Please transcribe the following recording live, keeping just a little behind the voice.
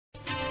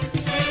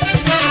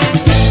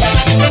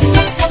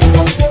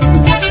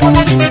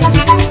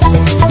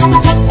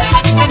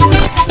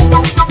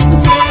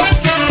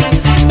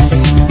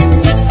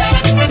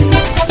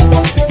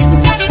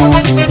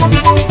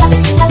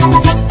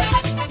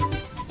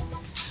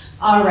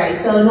All right,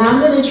 so now I'm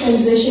going to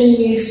transition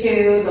you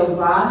to the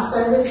Ross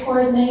Service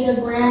Coordinator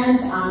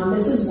grant.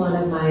 This is one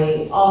of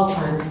my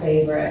all-time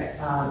favorite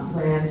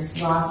grants.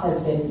 Ross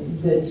has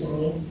been good to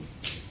me.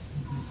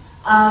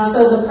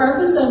 So the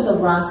purpose of the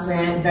Ross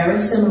grant, very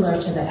similar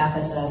to the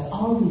FSS.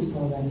 All of these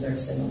programs are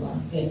similar.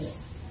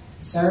 It's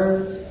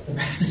serve the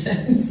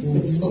residents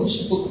with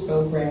social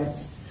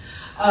programs.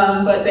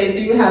 But they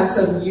do have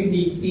some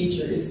unique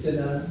features to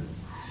them.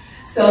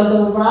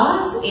 So the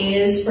Ross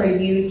is for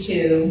you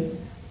to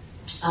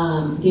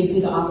gives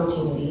you the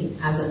opportunity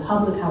as a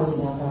public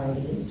housing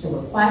authority to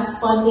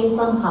request funding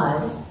from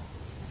HUD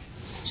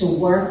to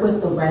work with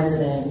the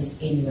residents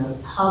in your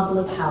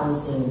public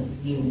housing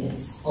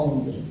units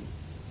only.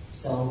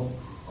 So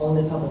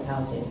only public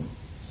housing.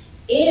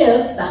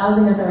 If the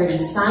housing authority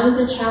signs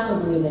a CHAP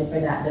agreement for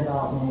that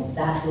development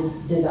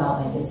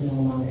is no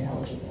longer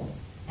eligible.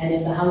 And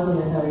if the housing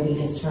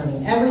authority is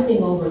turning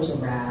everything over to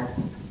RAD,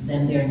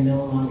 then they're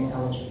no longer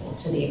eligible,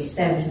 to the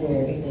extent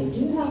where if they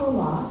do have a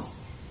loss,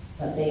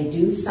 but they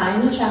do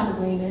sign a CHAP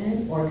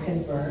agreement or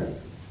convert,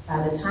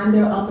 by the time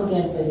they're up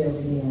again for their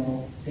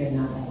renewal, they're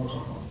not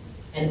eligible.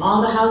 And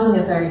all the housing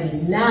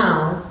authorities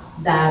now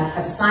that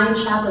have signed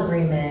CHAP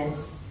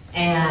agreement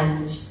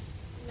and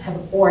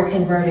or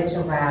converted to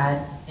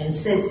RAD and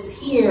sits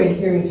here and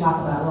hear you talk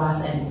about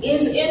Ross and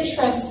is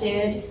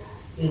interested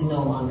is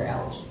no longer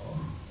eligible.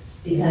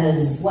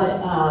 Because what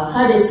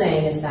HUD is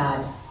saying is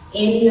that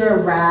in your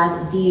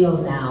RAD deal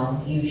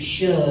now, you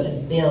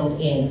should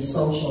build in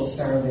social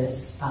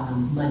service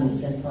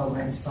monies and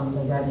programs from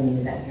the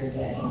revenue that you're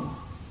getting.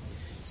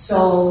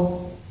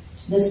 So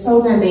this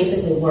program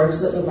basically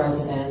works with the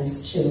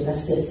residents to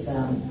assist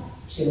them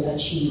to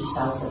achieve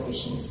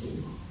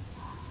self-sufficiency.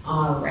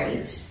 All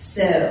right,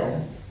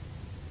 so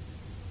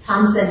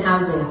Thompson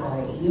Housing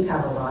Authority, you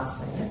have a Ross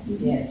grant.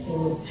 Yes.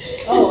 Oh,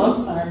 I'm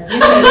sorry. You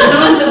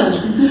said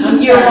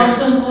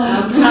Thompson.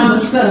 I'm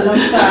Thompson. I'm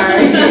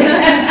sorry.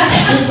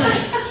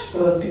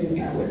 Well, people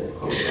got with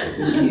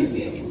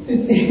it.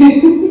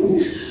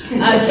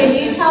 Can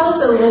you tell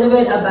us a little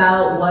bit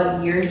about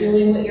what you're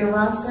doing with your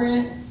Ross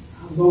grant?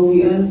 I'm going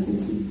to be honest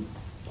with you.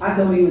 I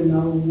don't even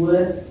know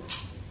what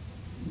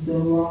the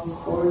Ross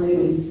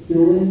coordinator is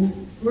doing.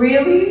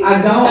 Really?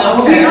 I don't. Okay.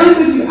 I'll be honest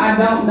with you. I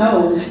don't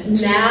know.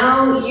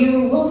 Now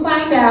you will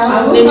find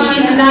out. If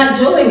she's not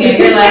doing it,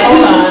 you're like,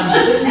 hold on.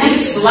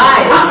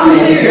 Slide. I'm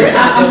serious.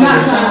 I'm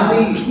not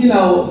trying to be,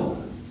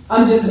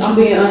 I'm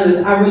being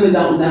honest. I really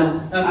don't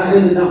know. Okay. I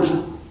really don't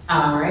know.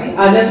 All right.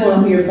 That's what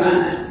I'm here to find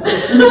out. So.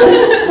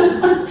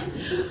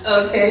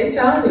 Okay,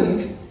 tell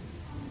me.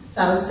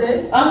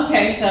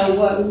 Okay, so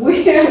what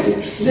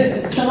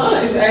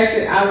Shalana is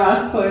actually our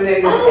Ross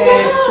coordinator,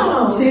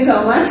 and she's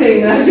on my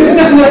team, and I do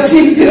know what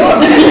she's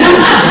doing.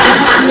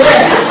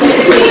 Yes.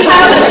 We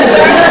have a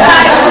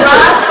certified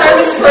Ross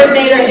service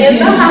coordinator in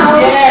the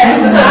house.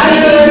 Yes. So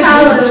can you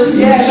tell us?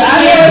 Yes,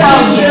 I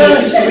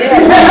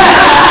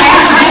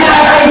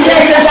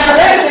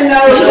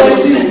know what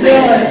she's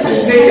doing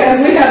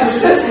because we have a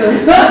system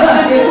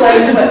in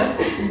place,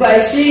 but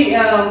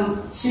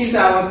she's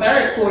our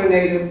third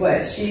coordinator,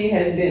 but she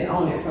has been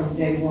on it from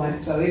day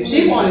one. So if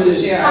she wants to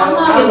share, how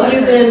long have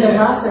you been the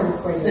Ross service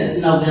coordinator?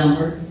 Since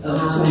November of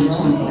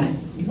 2021.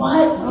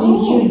 What do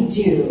you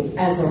do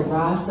as a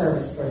Ross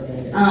service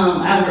coordinator?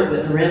 I work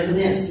with the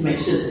residents to make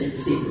sure that they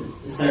receive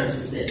the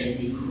services that they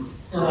need.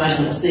 So I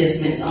do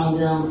assessments on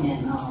them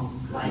and help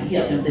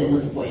them if they're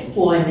looking for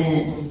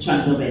employment,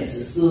 trying to go back to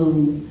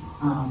school,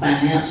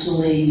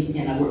 financially,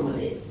 and I work with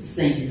the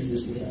seniors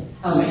as well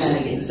to make sure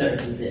they get the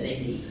services that they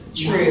need.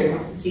 True,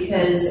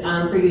 because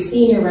for your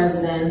senior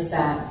residents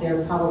that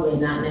they're probably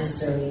not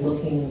necessarily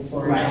looking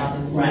for a job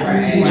and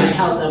you just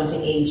help them to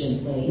age in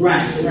place,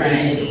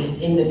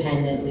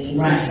 independently,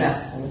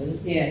 successfully.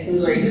 Yeah,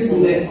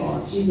 gracefully.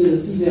 She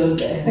does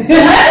that.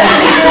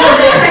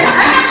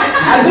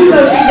 I do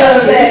know she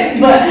does that,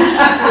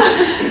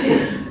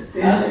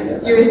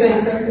 but you were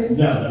saying something?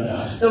 No.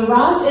 The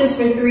Ross is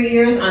for 3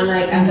 years,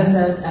 unlike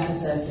FSS.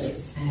 FSS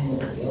is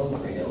annually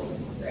over and over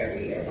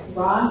every year.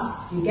 Ross,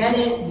 you get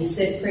it, you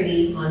sit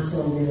pretty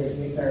until your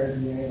third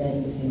year,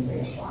 then you can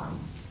reapply.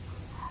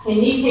 Can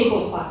new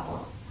people apply for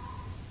it?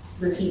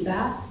 Repeat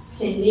that.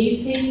 Can new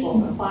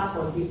people apply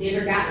for it? You've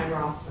never gotten a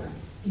Ross grant.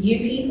 You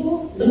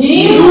people? New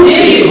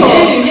people.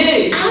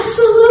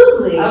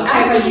 Absolutely. Okay,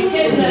 Absolutely. but you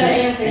couldn't go to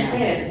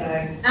FSS, so.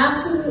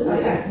 Absolutely.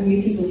 Okay. New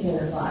people can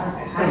apply.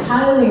 Okay. I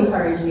highly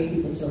encourage new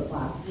people to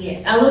apply.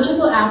 Yes.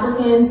 Eligible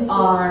applicants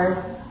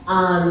are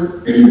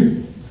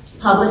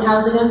public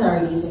housing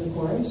authorities, of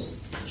course.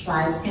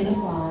 Tribes can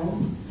apply.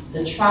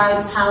 The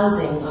Tribes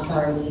Housing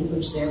Authority,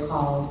 which they're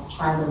called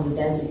tribally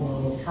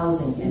designated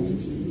housing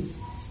entities.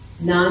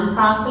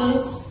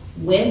 Nonprofits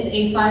with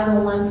a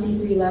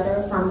 501c3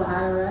 letter from the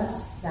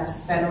IRS, that's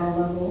federal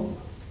level,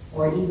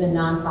 or even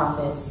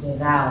nonprofits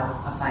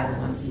without a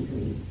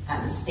 501c3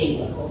 at the state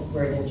level,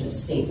 where they're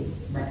just state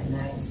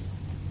recognized.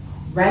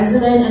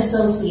 Resident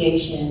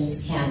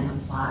associations can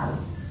apply.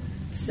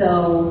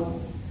 So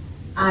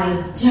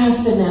I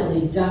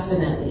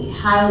definitely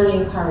highly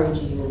encourage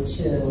you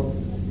to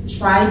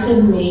try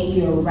to make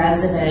your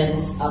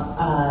residents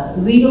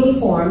legally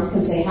formed,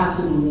 because they have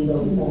to be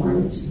legally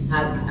formed,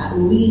 at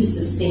least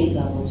the state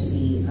level to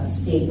be a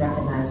state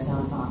recognized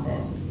nonprofit.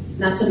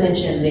 Not to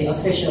mention the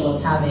official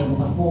of having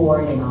a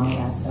board and all of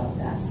that stuff,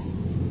 that's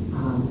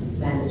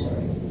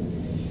mandatory.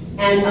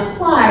 And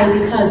apply,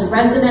 because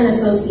resident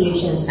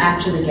associations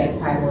actually get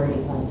priority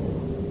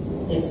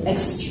funding. It's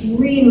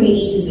extremely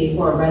easy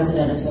for a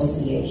resident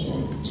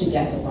association to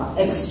get the ROS.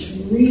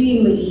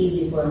 Extremely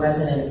easy for a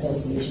resident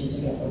association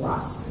to get the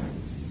ROS.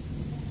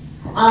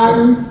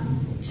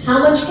 How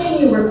much can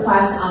you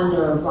request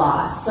under a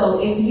ROS? So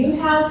if you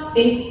have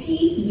 50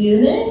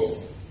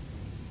 units,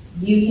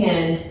 you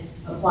can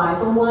apply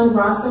for one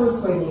ROS service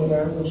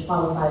coordinator, which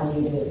qualifies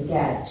you to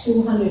get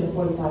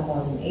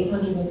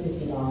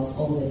 $245,850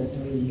 over the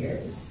 3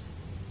 years.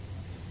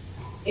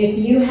 If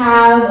you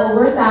have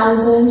over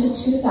 1,000 to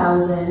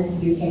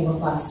 2,000, you can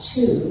request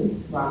 2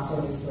 ROS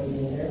service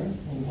coordinator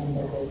and end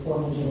up with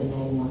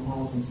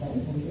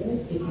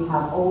 $491,700. If you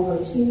have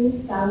over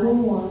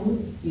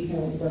 2,001, you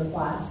can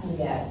request and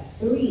get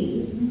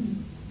 3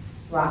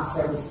 ROS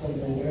service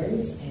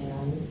coordinators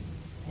and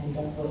end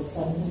up with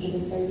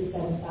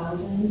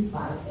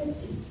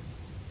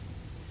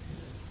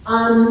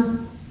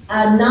 $737,550.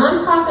 A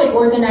nonprofit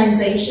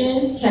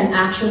organization can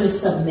actually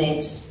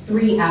submit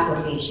 3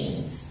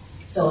 applications.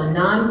 So a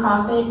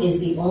nonprofit is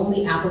the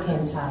only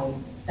applicant type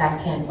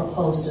that can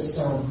propose to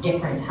serve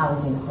different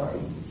housing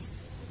authorities.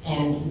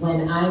 And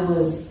when I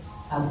was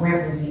a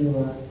grant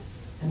reviewer,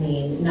 I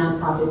mean,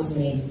 nonprofits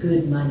made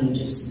good money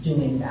just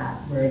doing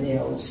that, where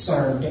they'll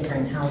serve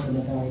different housing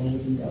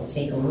authorities and they'll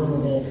take a little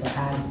bit for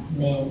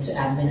admin to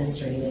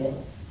administrate it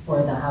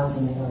for the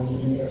housing authority,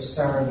 and they're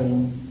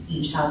serving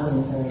each housing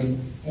authority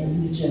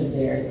and each of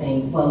their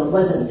things. Well, it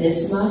wasn't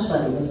this much,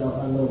 but it was a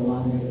little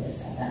on their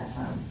list at that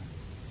time.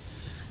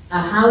 A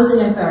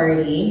housing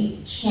authority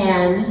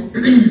can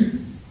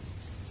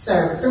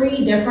serve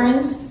 3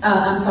 different,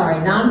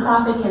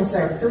 nonprofit can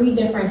serve 3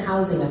 different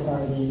housing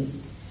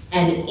authorities.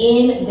 And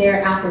in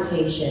their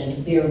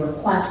application, they're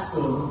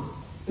requesting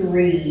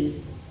 3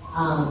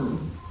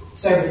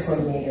 service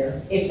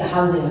coordinator if the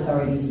housing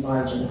authority is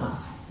large enough.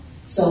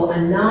 So a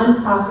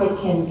nonprofit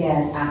can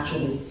get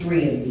actually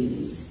 3 of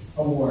these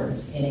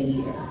awards in a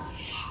year.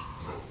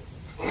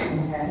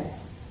 Okay.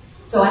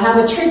 So I have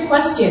a trick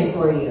question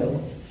for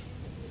you.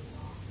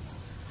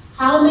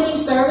 How many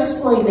service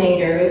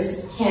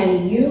coordinators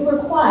can you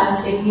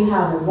request if you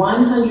have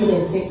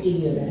 150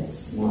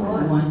 units?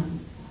 1.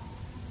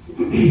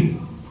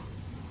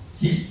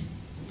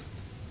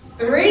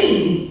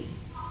 3.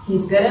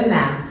 He's good at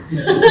math.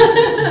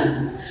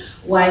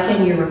 Why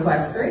can you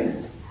request 3?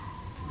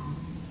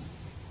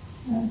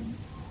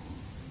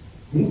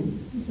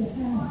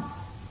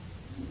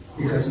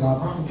 Because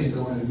nonprofit can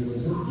go in and do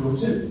it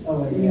too.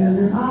 Oh,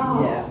 yeah.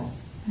 Oh. Yeah.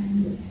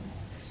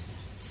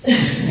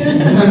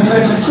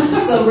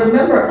 So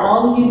remember,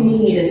 all you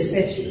need is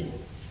 50.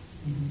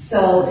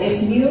 So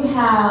if you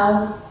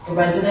have the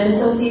resident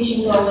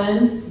association go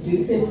in,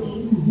 do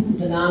 50.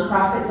 The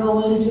nonprofit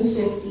go in, do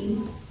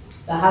 50.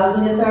 The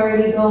housing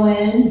authority go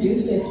in,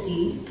 do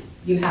 50.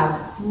 You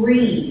have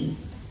 3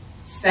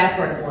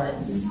 separate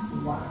ones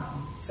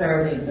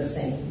serving the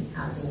same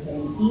housing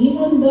authority.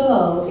 Even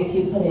though if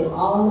you put it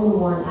all in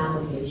one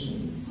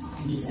application,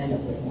 you just end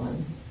up with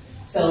 1.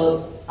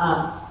 So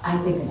I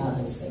think about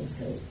those things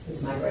because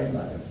it's my bread and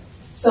butter.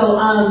 So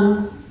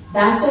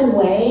that's a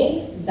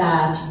way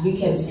that you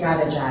can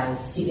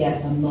strategize to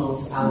get the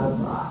most out of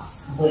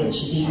ROS,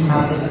 which these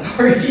housing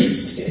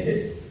authorities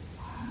did.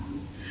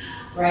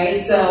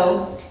 Right?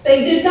 So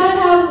they did not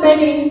have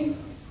many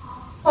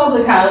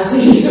public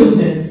housing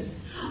units,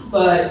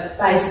 but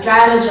by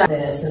strategizing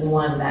this and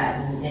one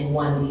that and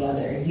one the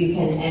other, you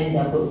can end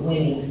up with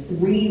winning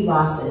 3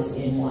 ROSs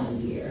in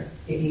 1 year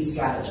if you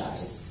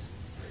strategize.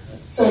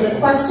 So the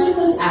question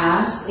was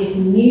asked if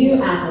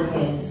new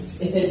applicants,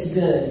 if it's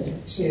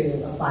good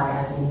to apply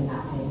as a new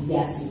applicant.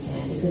 Yes, you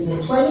can, because in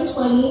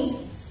 2020,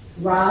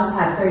 ROS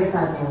had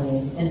 35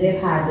 million, and they've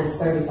had this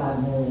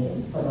 35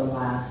 million for the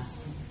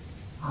last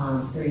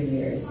 3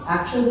 years.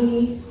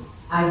 Actually,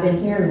 I've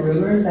been hearing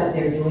rumors that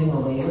they're doing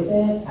away with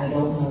it. I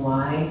don't know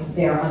why.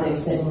 There are other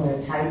similar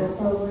type of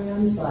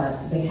programs,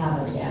 but they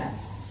haven't yet.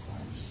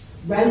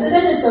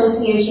 Resident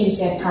associations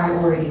get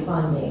priority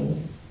funding.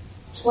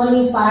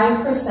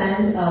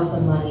 25% of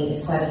the money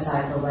is set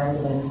aside for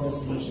resident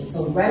associations.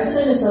 So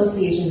resident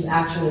associations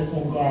actually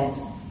can get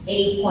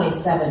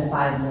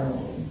 8.75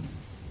 million,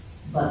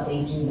 but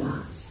they do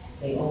not.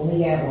 They only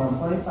get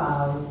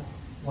 1.5,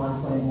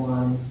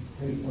 1.1,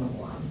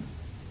 3.1.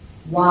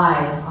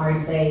 Why are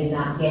they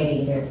not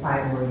getting their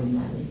priority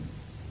money?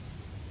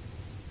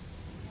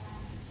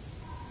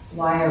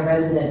 Why are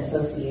resident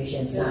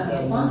associations not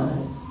getting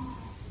money?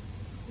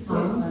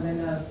 Are they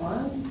not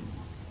applying?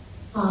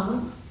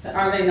 So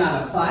are they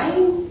not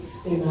applying?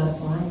 They're not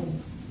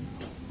applying.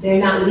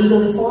 They're not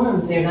legally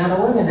formed. They're not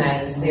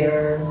organized.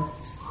 They're,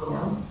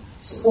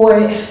 or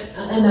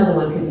another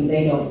one could be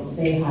they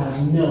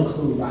have no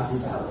clue ROS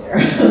is out there.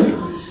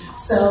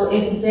 So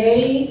if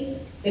they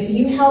If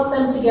you help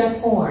them to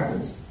get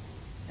formed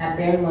at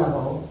their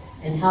level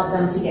and help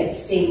them to get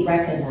state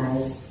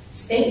recognized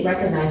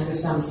for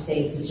some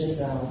states is just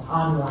an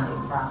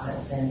online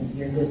process and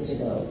you're good to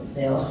go.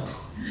 They'll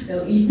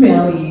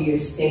email you your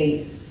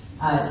state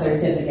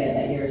certificate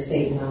that you're a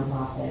state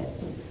nonprofit.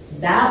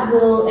 That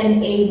will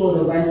enable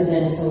the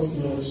resident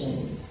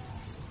association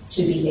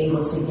to be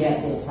able to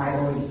get the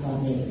priority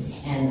funding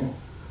and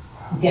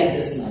get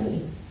this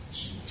money.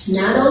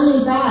 Not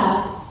only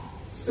that,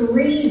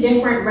 3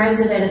 different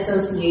resident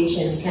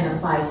associations can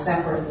apply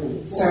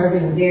separately,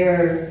 serving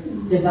their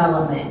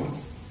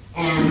development.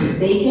 And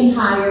they can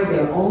hire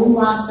their own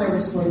Ross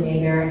service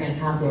coordinator and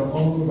have their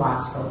own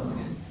Ross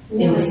program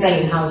in the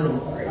same housing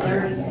authority.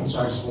 I'm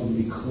sorry, I just want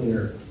to be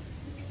clear.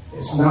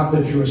 It's not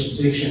the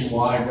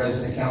jurisdiction-wide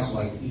resident council,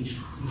 like each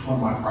one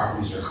of my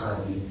properties are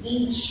currently.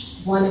 Each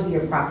one of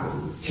your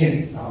properties.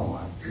 Oh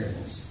my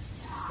goodness.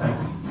 Thank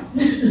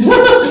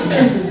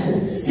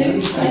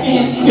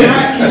you. And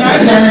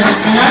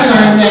I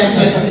learned that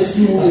just this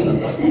morning,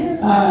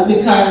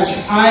 because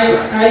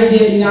I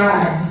did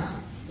not,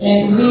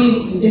 and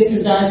this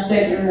is our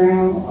second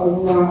round of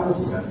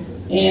laws,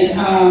 and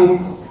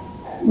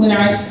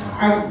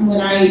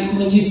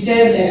when you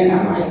said that, and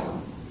I'm like,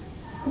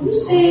 who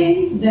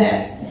said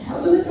that the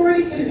housing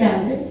authority could have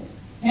gotten it,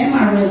 and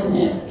my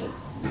resident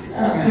could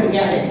have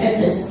got it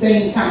at the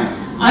same time?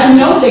 I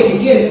know they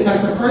could get it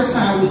because the first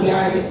time we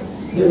got it,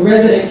 the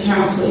resident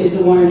council is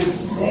the one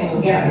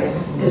that got it.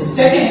 The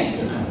second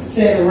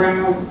set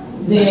around,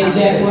 then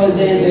that was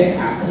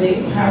then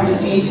the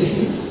housing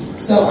agency.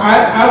 So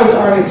I was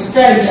already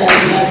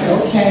strategizing. I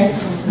said, okay,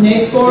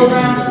 next go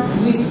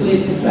around, we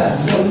split this up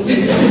so we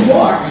can get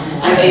more.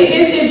 I mean,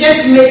 it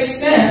just makes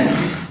sense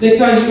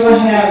because you'll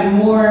have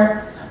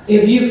more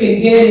if you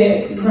can get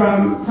it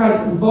from,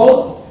 because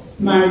both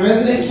my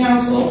resident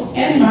council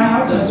and my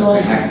housing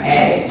authority have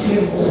had it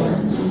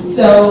before.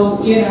 So,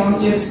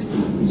 just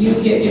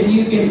if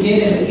you can get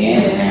it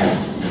again and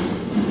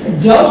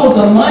have double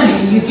the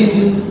money, you can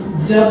do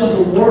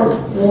double the work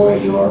for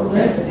your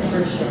residents.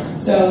 For sure.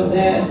 So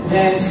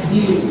that's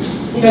huge.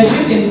 Because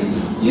you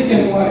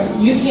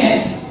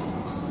can't,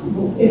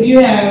 if you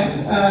have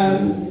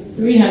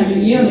 300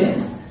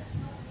 units,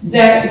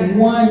 that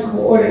one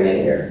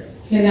coordinator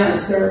cannot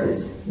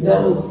service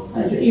those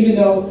 100, even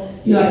though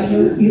you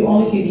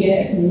only could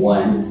get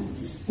one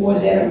for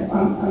that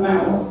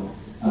amount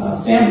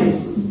of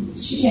families.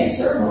 She can't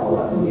serve all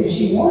of them if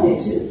she wanted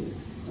to.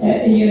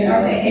 And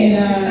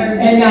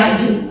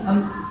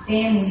not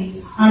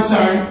families. I'm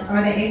sorry.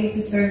 Are they able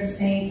to serve the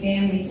same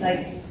families?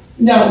 Like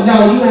no,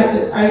 you have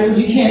to.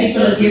 You can't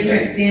serve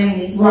different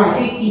families.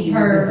 Right. 50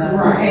 per.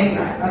 Right.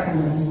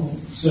 Okay.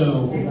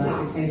 So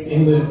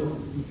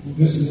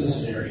this is a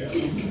scenario.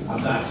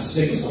 I've got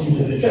 6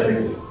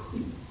 individual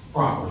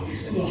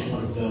properties, and each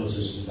one of those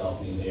is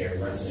developing their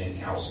resident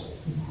council.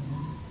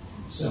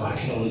 So I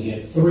can only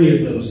get 3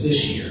 of those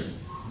this year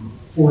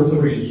for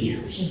 3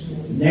 years.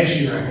 Next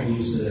year I can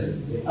use the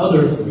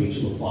other 3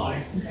 to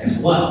apply as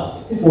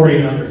well for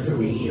another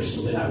 3 years.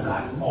 So then I've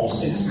got all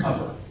 6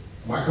 covered.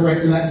 Am I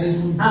correct in that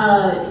thinking?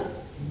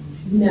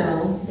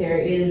 No, there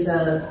is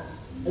a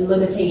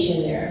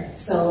limitation there.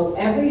 So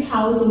every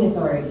housing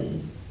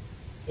authority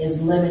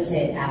is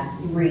limited at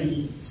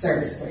 3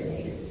 service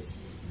coordinators.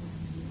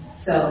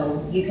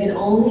 So you can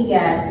only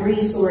get 3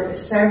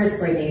 service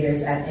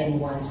coordinators at any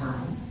one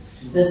time.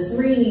 The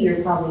 3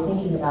 you're probably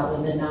thinking about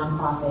with the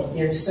nonprofit,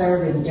 they're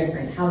serving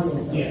different housing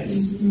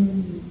authorities. Yes.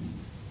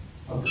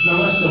 Okay. No,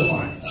 that's still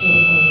fine.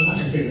 I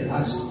can figure it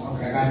out.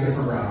 I got a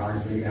different route. I already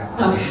figured it out.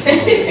 Okay.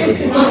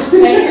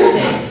 Baker's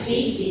not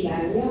speaking,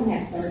 though. We don't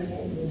have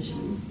 38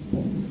 issues.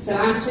 So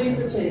I'm 2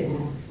 for 2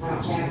 now. I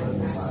don't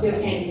have, I still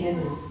can't get in.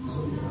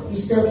 You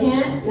still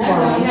can't? No, I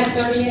only have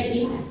 38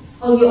 units.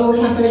 Oh, you only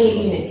have 38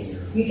 units.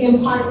 You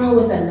can partner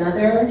with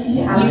another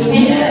housing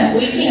can.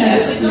 We can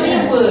go to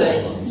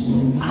Glenwood.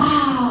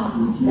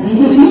 That's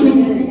what we're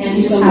doing. And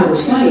you just have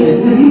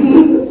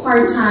 2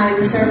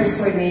 part-time service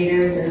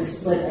coordinators and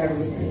split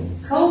everything.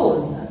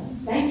 Cool.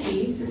 Thank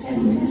you for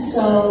telling me that.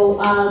 So,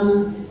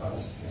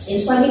 in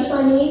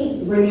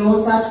 2020,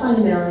 renewals got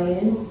 20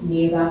 million,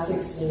 new got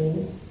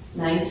 16,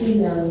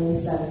 19 million,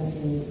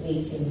 17,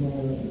 18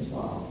 million,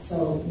 12.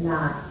 So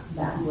not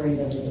that great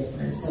of a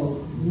difference.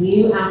 So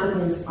new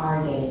applicants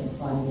are getting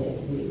funded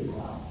really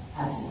well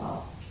as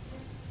well.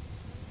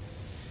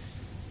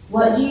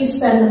 What do you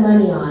spend the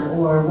money on,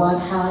 or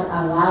how it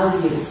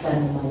allows you to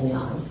spend the money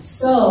on?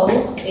 So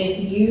if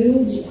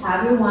you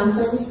have your one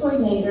service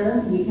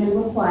coordinator, you can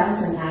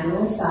request an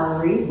annual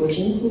salary, which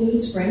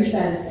includes fringe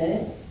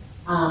benefit,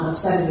 of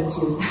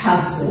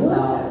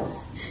 $72,000.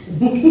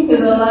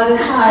 Because a lot of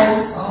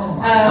times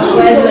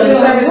when the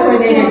service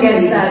coordinator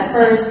gets that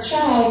first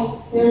check,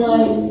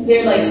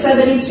 they're like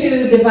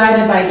 72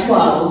 divided by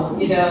 12,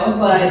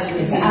 but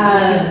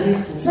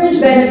fringe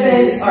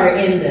benefits are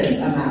in this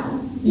amount.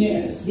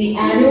 Yes. The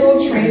annual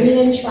training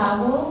and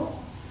travel,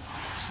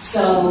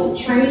 So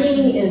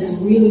training is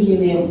really,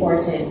 really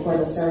important for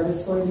the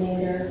service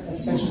coordinator,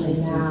 especially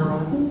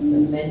now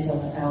with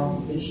mental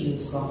health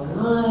issues going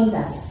on.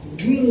 That's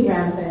really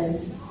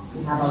rampant.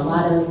 We have a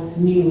lot of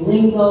new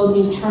lingo,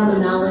 new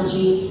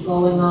terminology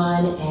going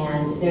on,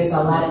 and there's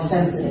a lot of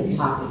sensitive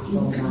topics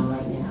going on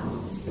right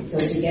now. So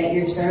to get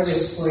your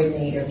service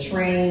coordinator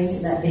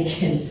trained that they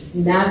can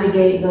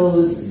navigate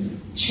those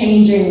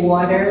changing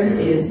waters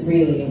is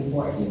really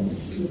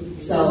important.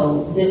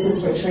 So this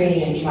is for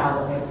training and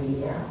travel every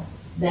year.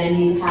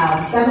 Then you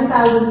have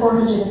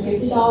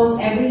 $7,450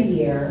 every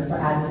year for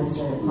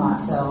administrative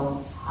costs.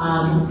 So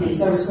the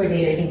service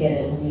coordinator can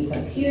get a new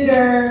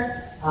computer,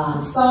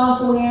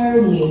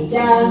 software, new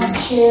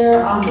desk,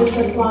 chair, office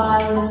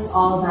supplies,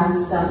 all that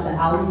stuff to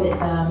outfit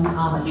them.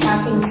 A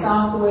tracking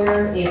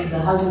software, if the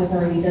housing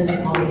authority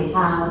doesn't already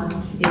have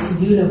its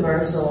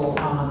universal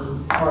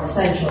or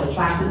essential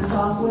tracking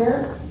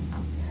software.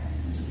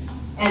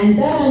 And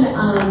then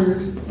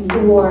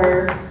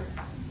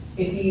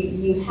if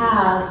you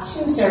have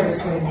 2 service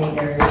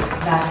coordinators,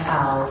 that's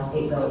how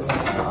it goes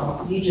as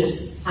well. You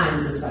just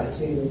times this by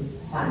 2,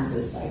 times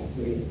this by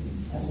 3.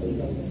 That's what you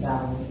get for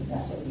salary.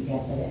 That's what you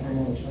get for the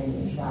annual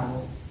training and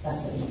travel.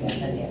 That's what you get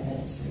for the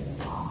administrative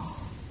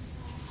costs.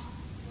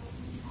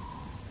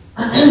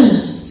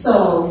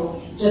 So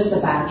just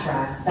to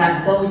backtrack,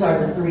 those are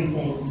the 3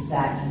 things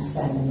that you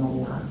spend the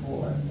money on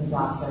for the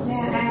Ross service.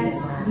 Oh,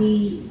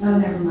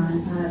 never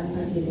mind. I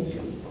did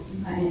it.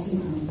 I answered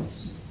my own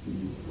question.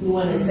 You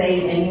want to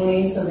say it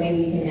anyway, so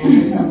maybe you can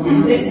answer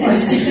someone else's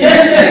question.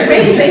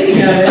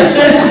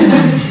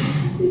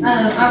 I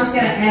was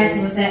going to ask,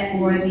 was that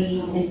for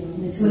the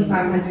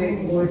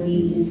 $2,500 for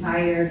the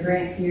entire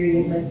grant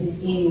period, but it's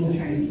annual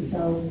training?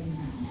 So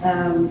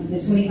the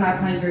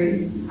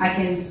 $2,500, I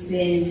can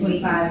spend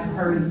 $25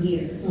 per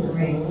year,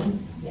 correct?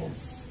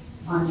 Yes.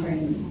 On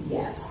training.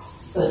 Yes.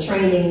 So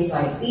trainings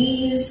like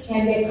these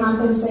can get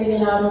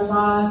compensated out of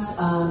Ross.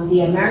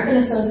 The American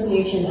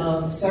Association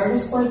of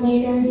Service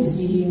Coordinators,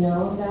 did you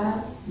know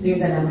that?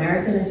 There's an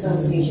American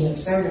Association of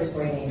Service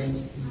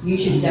Coordinators. You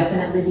should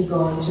definitely be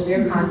going to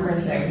their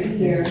conference every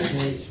year.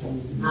 It's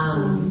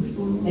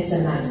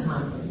a nice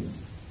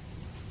conference.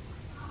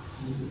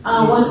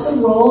 What's the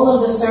role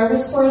of the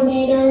service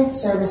coordinator?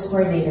 Service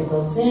coordinator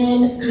goes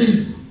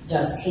in,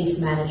 does case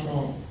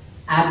management,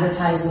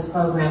 advertise the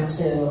program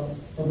to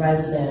the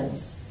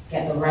residents,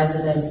 get the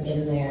residents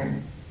in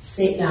there,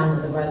 sit down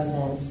with the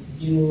residents,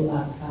 do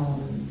a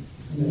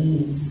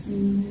needs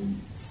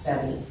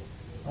study.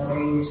 What are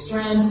your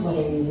strengths? What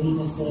are your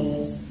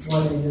weaknesses?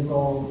 What are your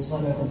goals?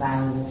 What are the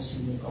barriers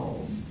to your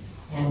goals?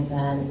 And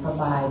then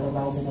provide the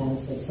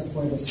residents with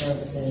supportive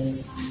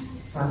services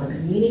from the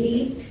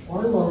community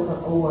or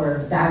local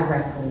or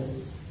directly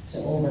to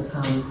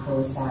overcome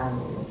those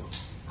barriers.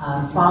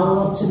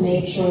 Follow up to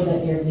make sure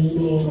that they're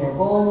meeting their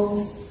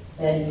goals,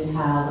 that you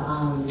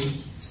have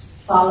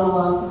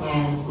follow-up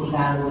and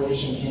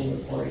evaluation and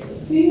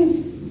reporting. Can you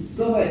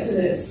go back to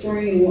that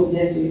screen?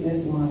 That's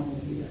one I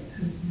want to hear.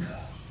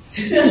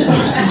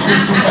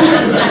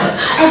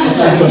 I just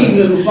like to keep it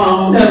on the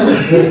phone.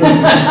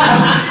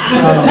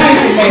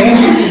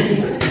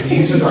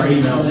 You took our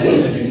emails, you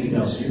sent your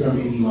emails, so you're going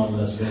to be emailing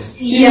us this.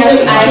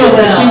 Yes, I will.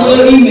 She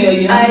will email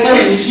you. I'm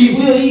telling you, she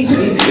will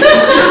email you.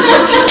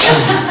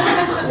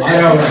 All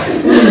right.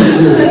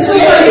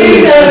 Somebody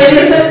emailed me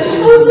and said,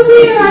 "Oh,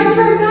 Samir, I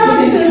forgot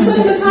to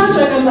send the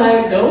contract." I'm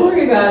like, "Don't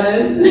worry about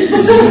it."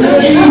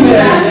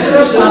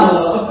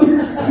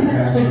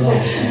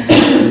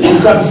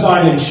 Who's got the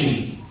sign-in sheet?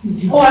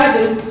 Oh, I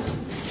do.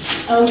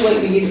 I was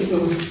waiting to get it to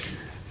her.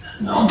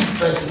 No.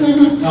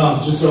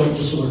 Just so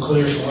we're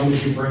clear, so long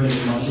as you bring in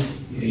your money,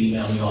 you can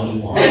email me all you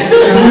want. I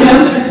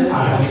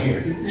don't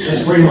care.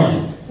 That's free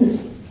money.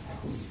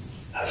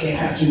 I can't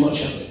have too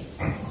much of it.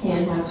 I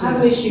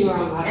wish you were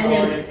on my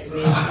board.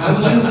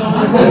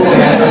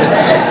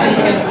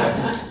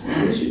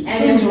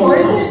 An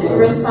important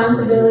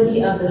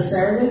responsibility of the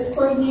service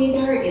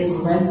coordinator is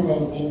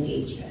resident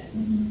engagement.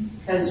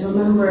 Because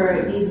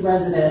remember, these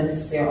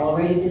residents, they're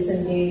already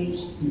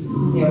disengaged.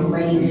 They're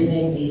already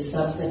living a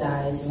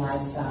subsidized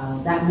lifestyle.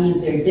 That means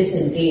they're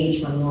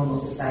disengaged from normal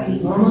society.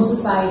 Normal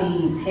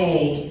society, you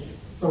pay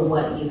for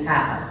what you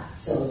have.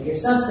 So if you're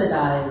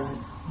subsidized,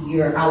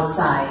 you're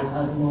outside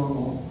of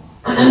normal.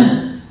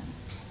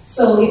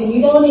 So if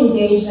you don't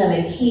engage them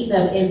and keep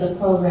them in the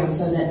program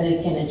so that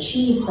they can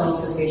achieve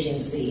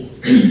self-sufficiency,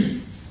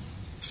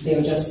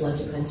 they're just going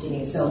to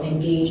continue. So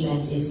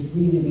engagement is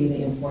really,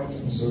 really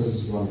important. So this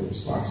is one of the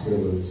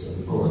responsibilities of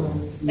the court.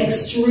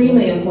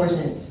 Extremely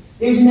important.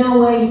 There's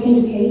no way you can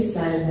do case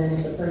management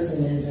if the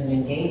person isn't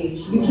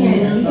engaged. You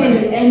can't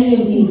do any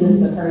of these if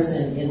the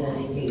person isn't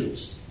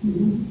engaged.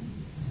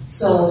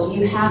 So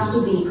you have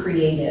to be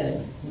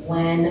creative.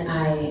 When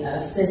I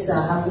assist a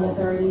housing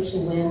authority to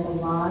win the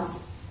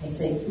loss, I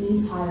say,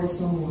 please hire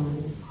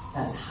someone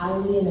that's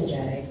highly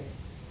energetic,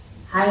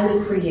 highly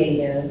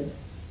creative,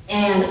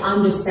 and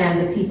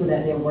understand the people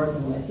that they're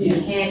working with. You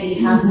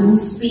have to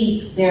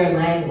speak their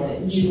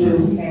language,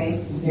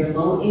 okay? They're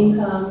low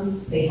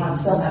income, they have a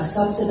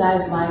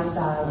subsidized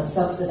lifestyle,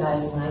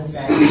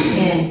 you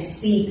can't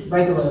speak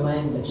regular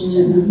language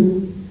to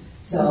them.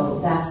 So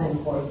that's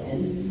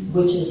important,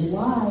 which is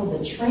why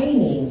the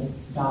training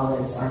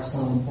dollars are so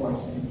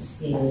important,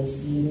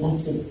 is you need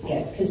to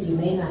get, because you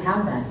may not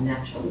have that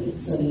naturally,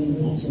 so you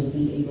need to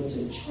be able to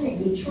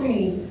be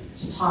trained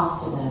to talk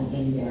to them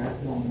in their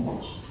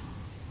language.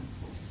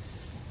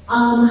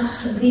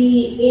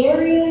 The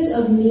areas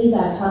of need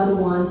that HUD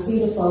wants you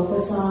to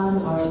focus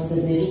on are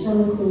the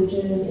digital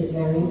inclusion is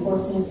very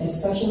important,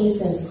 especially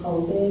since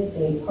COVID.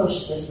 They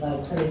pushed this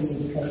like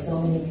crazy because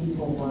so many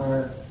people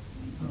were,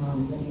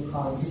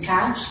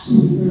 detached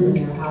in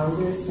their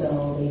houses,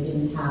 so they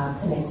didn't have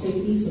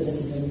connectivity, so this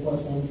is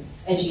important.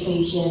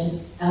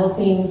 Education,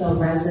 helping the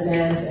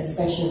residents,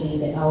 especially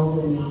the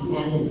elderly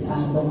and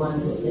the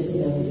ones with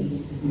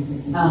disability.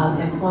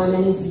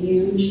 Employment is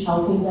huge,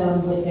 helping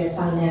them with their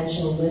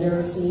financial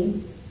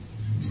literacy,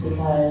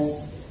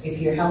 because if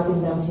you're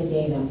helping them to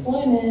gain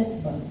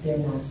employment, but they're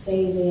not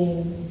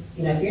saving,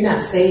 if you're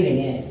not saving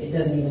it, it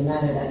doesn't even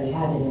matter that they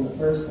had it in the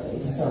first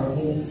place, so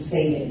you need to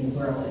save it and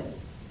grow it.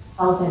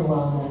 Health and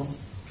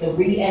wellness. The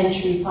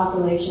re-entry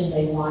population,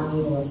 they want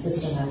you to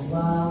assist them as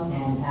well,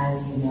 and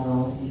as you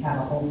know, we have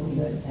a whole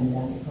good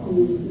pandemic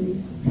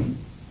going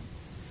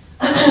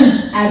on.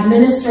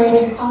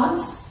 Administrative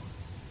costs.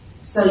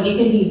 So you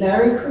can be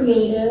very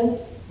creative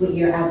with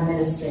your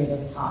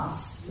administrative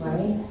costs,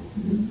 right?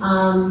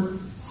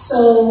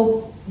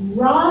 So the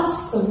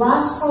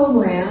ROS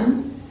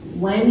program,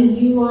 when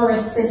you are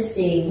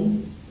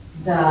assisting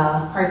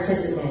the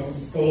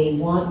participants, they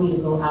want you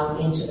to go out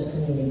into the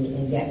community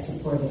and get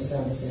supportive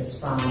services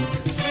from